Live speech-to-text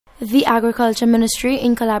The Agriculture Ministry,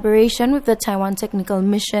 in collaboration with the Taiwan Technical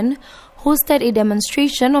Mission, hosted a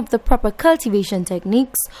demonstration of the proper cultivation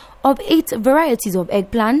techniques of 8 varieties of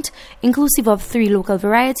eggplant, inclusive of 3 local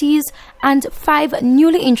varieties and 5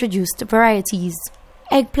 newly introduced varieties.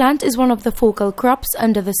 Eggplant is one of the focal crops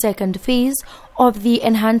under the second phase of the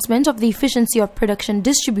enhancement of the efficiency of production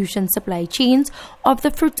distribution supply chains of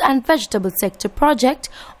the fruit and vegetable sector project,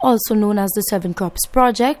 also known as the 7 Crops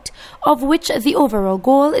Project, of which the overall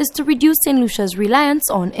goal is to reduce Saint Lucia's reliance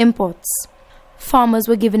on imports. Farmers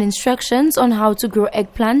were given instructions on how to grow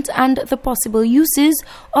eggplant and the possible uses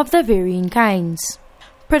of the varying kinds.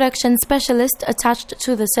 Production specialist attached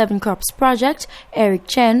to the 7 Crops Project, Eric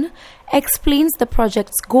Chen, explains the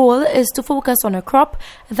project's goal is to focus on a crop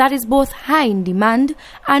that is both high in demand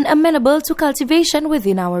and amenable to cultivation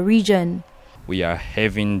within our region. We are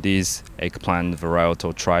having this eggplant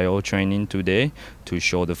varietal trial training today to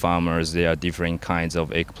show the farmers there are different kinds of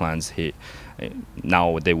eggplants here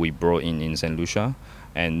now that we brought in Saint Lucia,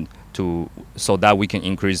 and so that we can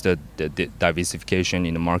increase the diversification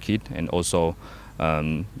in the market, and also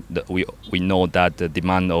we know that the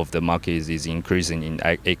demand of the market is increasing in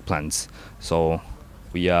eggplants. So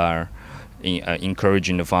we are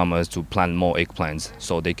encouraging the farmers to plant more eggplants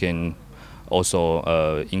so they can also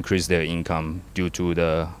increase their income due to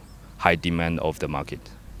the high demand of the market.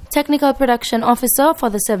 Technical Production Officer for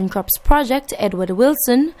the 7 Crops Project, Edward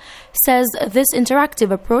Wilson, says this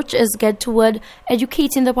interactive approach is geared toward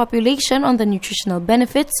educating the population on the nutritional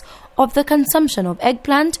benefits of the consumption of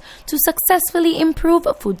eggplant to successfully improve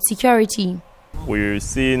food security. We're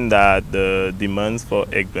seeing that the demands for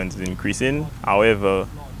eggplant is increasing. However,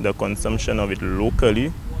 the consumption of it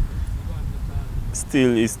locally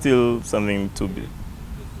is still something to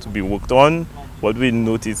be worked on. What we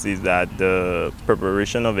notice is that the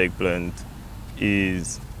preparation of eggplant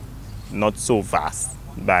is not so vast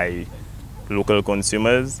by local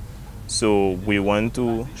consumers. So we want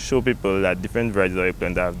to show people that different varieties of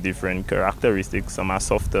eggplant have different characteristics. Some are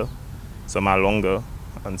softer, some are longer,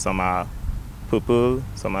 and some are purple,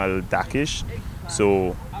 some are darkish.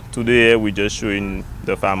 So today we're just showing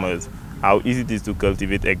the farmers how easy it is to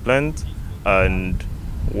cultivate eggplant and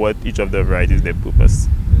what each of the varieties their purpose.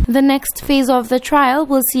 The next phase of the trial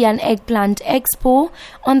will see an eggplant expo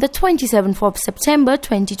on the 27th of September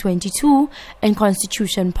 2022 in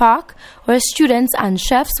Constitution Park, where students and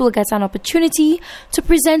chefs will get an opportunity to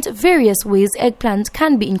present various ways eggplant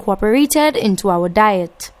can be incorporated into our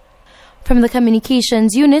diet. From the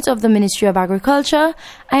Communications Unit of the Ministry of Agriculture,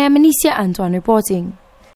 I am Anicia Antoine reporting.